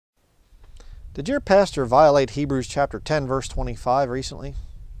Did your pastor violate Hebrews chapter 10 verse 25 recently?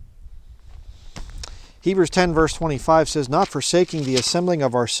 Hebrews 10 verse 25 says, "Not forsaking the assembling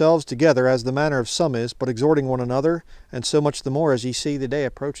of ourselves together as the manner of some is, but exhorting one another, and so much the more as ye see the day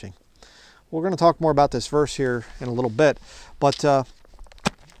approaching." We're going to talk more about this verse here in a little bit, but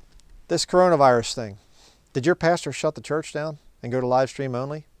this coronavirus thing, did your pastor shut the church down and go to live stream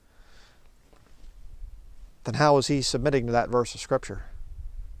only? Then how is he submitting to that verse of Scripture?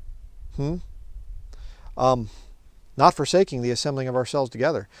 Not forsaking the assembling of ourselves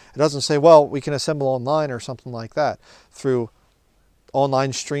together. It doesn't say, well, we can assemble online or something like that through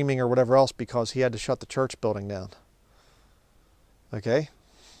online streaming or whatever else because he had to shut the church building down. Okay?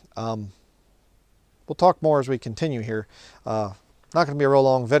 We'll talk more as we continue here. Not going to be a real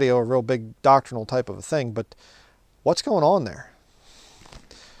long video, a real big doctrinal type of a thing, but what's going on there?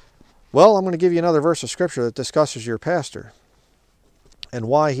 Well, I'm going to give you another verse of Scripture that discusses your pastor and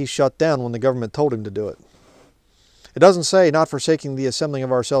why he shut down when the government told him to do it. It doesn't say not forsaking the assembling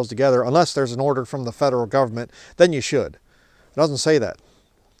of ourselves together unless there's an order from the federal government, then you should. It doesn't say that.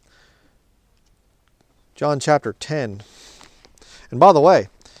 John chapter 10. And by the way,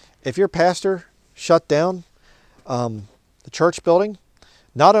 if your pastor shut down the church building,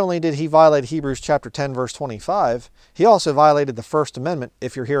 not only did he violate Hebrews chapter 10 verse 25, he also violated the First Amendment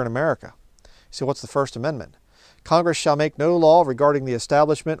if you're here in America. So what's the First Amendment? Congress shall make no law regarding the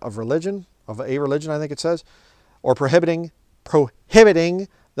establishment of religion, of a religion I think it says, or prohibiting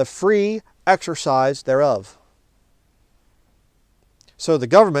the free exercise thereof. So the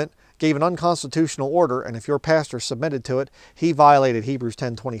government gave an unconstitutional order, and if your pastor submitted to it, he violated Hebrews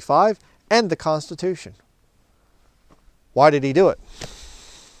 10:25 and the Constitution. Why did he do it?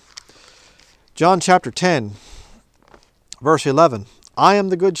 John chapter 10, verse 11. "I am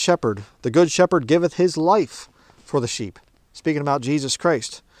the good shepherd. The good shepherd giveth his life for the sheep." Speaking about Jesus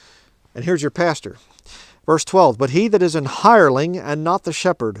Christ. And here's your pastor. Verse 12, "But he that is an hireling and not the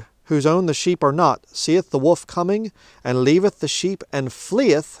shepherd, whose own the sheep are not, seeth the wolf coming, and leaveth the sheep, and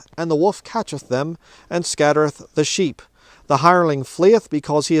fleeth, and the wolf catcheth them, and scattereth the sheep. The hireling fleeth,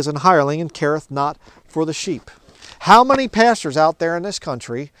 because he is an hireling, and careth not for the sheep." How many pastors out there in this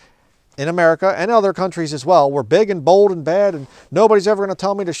country, in America and other countries as well, were big and bold and bad, and nobody's ever going to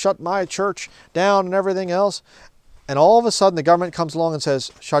tell me to shut my church down and everything else? And all of a sudden the government comes along and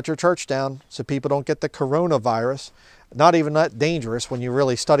says, shut your church down so people don't get the coronavirus. Not even that dangerous when you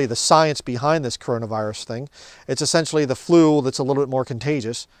really study the science behind this coronavirus thing. It's essentially the flu that's a little bit more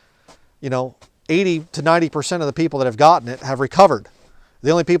contagious. 80 to 90% of the people that have gotten it have recovered.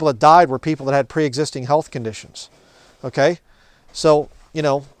 The only people that died were people that had pre-existing health conditions. Okay? So,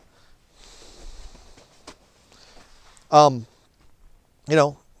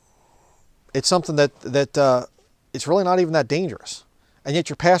 it's something that it's really not even that dangerous. And yet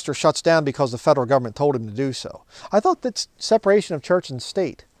your pastor shuts down because the federal government told him to do so. I thought that's separation of church and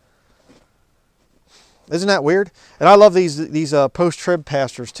state. Isn't that weird? And I love these post-trib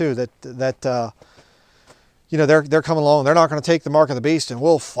pastors too, that they're coming along. They're not going to take the mark of the beast, and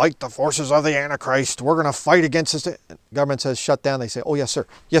we'll fight the forces of the Antichrist. We're going to fight against this. Government says shut down. They say, oh, yes, sir.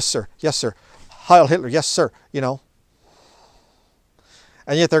 Yes, sir. Yes, sir. Heil Hitler. Yes, sir.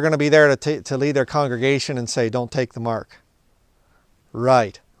 And yet they're going to be there to lead their congregation and say, don't take the mark.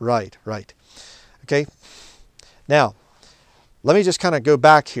 Right. Okay. Now, let me just kind of go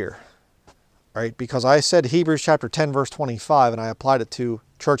back here. Right? Because I said Hebrews chapter 10 verse 25 and I applied it to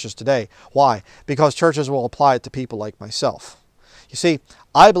churches today. Why? Because churches will apply it to people like myself. You see,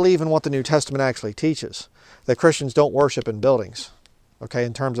 I believe in what the New Testament actually teaches. That Christians don't worship in buildings. Okay,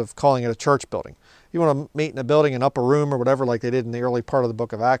 in terms of calling it a church building. You want to meet in a building, an upper room or whatever like they did in the early part of the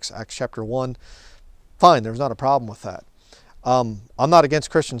book of Acts, Acts chapter 1. Fine, there's not a problem with that. I'm not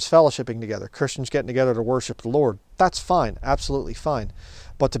against Christians fellowshipping together. Christians getting together to worship the Lord. That's fine, absolutely fine.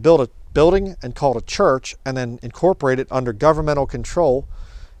 But to build a building and call it a church and then incorporate it under governmental control,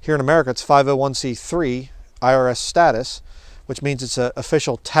 here in America it's 501c3 IRS status, which means it's an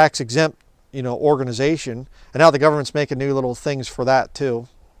official tax exempt organization. And now the government's making new little things for that too.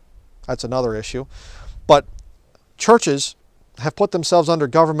 That's another issue. But churches have put themselves under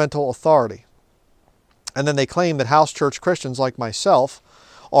governmental authority. And then they claim that house church Christians like myself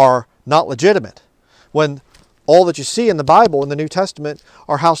are not legitimate, when all that you see in the Bible in the New Testament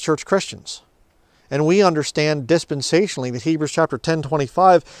are house church Christians. And we understand dispensationally that Hebrews chapter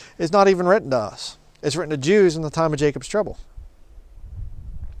 10:25 is not even written to us. It's written to Jews in the time of Jacob's trouble.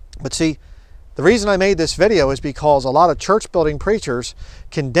 But see, the reason I made this video is because a lot of church building preachers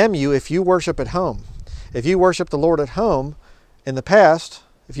condemn you if you worship at home. If you worship the Lord at home in the past,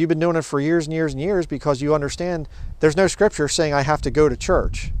 if you've been doing it for years and years and years because you understand there's no scripture saying I have to go to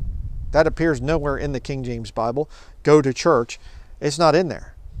church. That appears nowhere in the King James Bible. Go to church. It's not in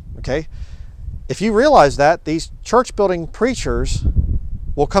there. Okay? If you realize that, these church building preachers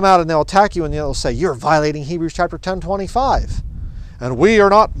will come out and they'll attack you and they'll say, you're violating Hebrews chapter 10:25. And we are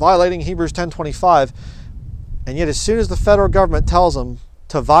not violating Hebrews 10:25. And yet as soon as the federal government tells them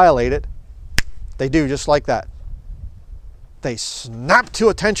to violate it, they do just like that. They snap to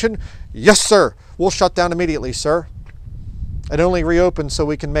attention. Yes, sir. We'll shut down immediately, sir. It only reopened so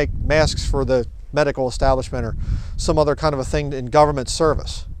we can make masks for the medical establishment or some other kind of a thing in government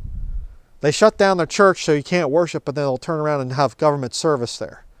service. They shut down their church so you can't worship, but then they'll turn around and have government service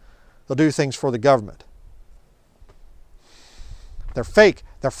there. They'll do things for the government. They're fake.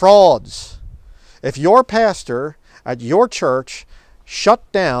 They're frauds. If your pastor at your church shut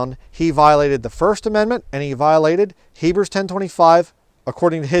down, he violated the First Amendment and he violated Hebrews 10:25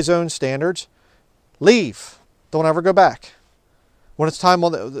 according to his own standards, leave. Don't ever go back. When it's time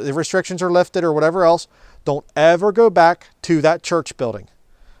when the restrictions are lifted or whatever else, don't ever go back to that church building.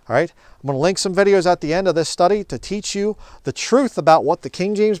 All right? I'm going to link some videos at the end of this study to teach you the truth about what the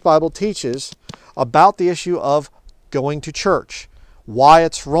King James Bible teaches about the issue of going to church, why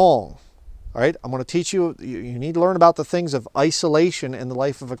it's wrong. All right, I'm going to teach you, you need to learn about the things of isolation in the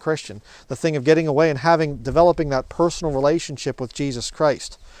life of a Christian, the thing of getting away and developing that personal relationship with Jesus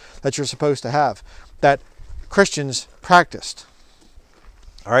Christ that you're supposed to have, that Christians practiced.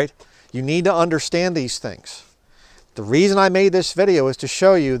 All right, you need to understand these things. The reason I made this video is to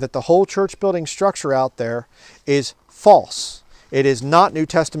show you that the whole church building structure out there is false. It is not New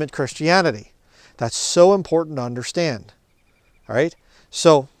Testament Christianity. That's so important to understand. All right,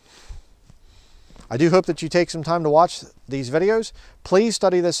 so I do hope that you take some time to watch these videos. Please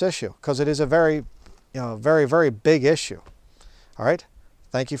study this issue because it is a very, very big issue. All right.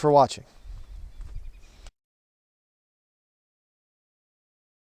 Thank you for watching.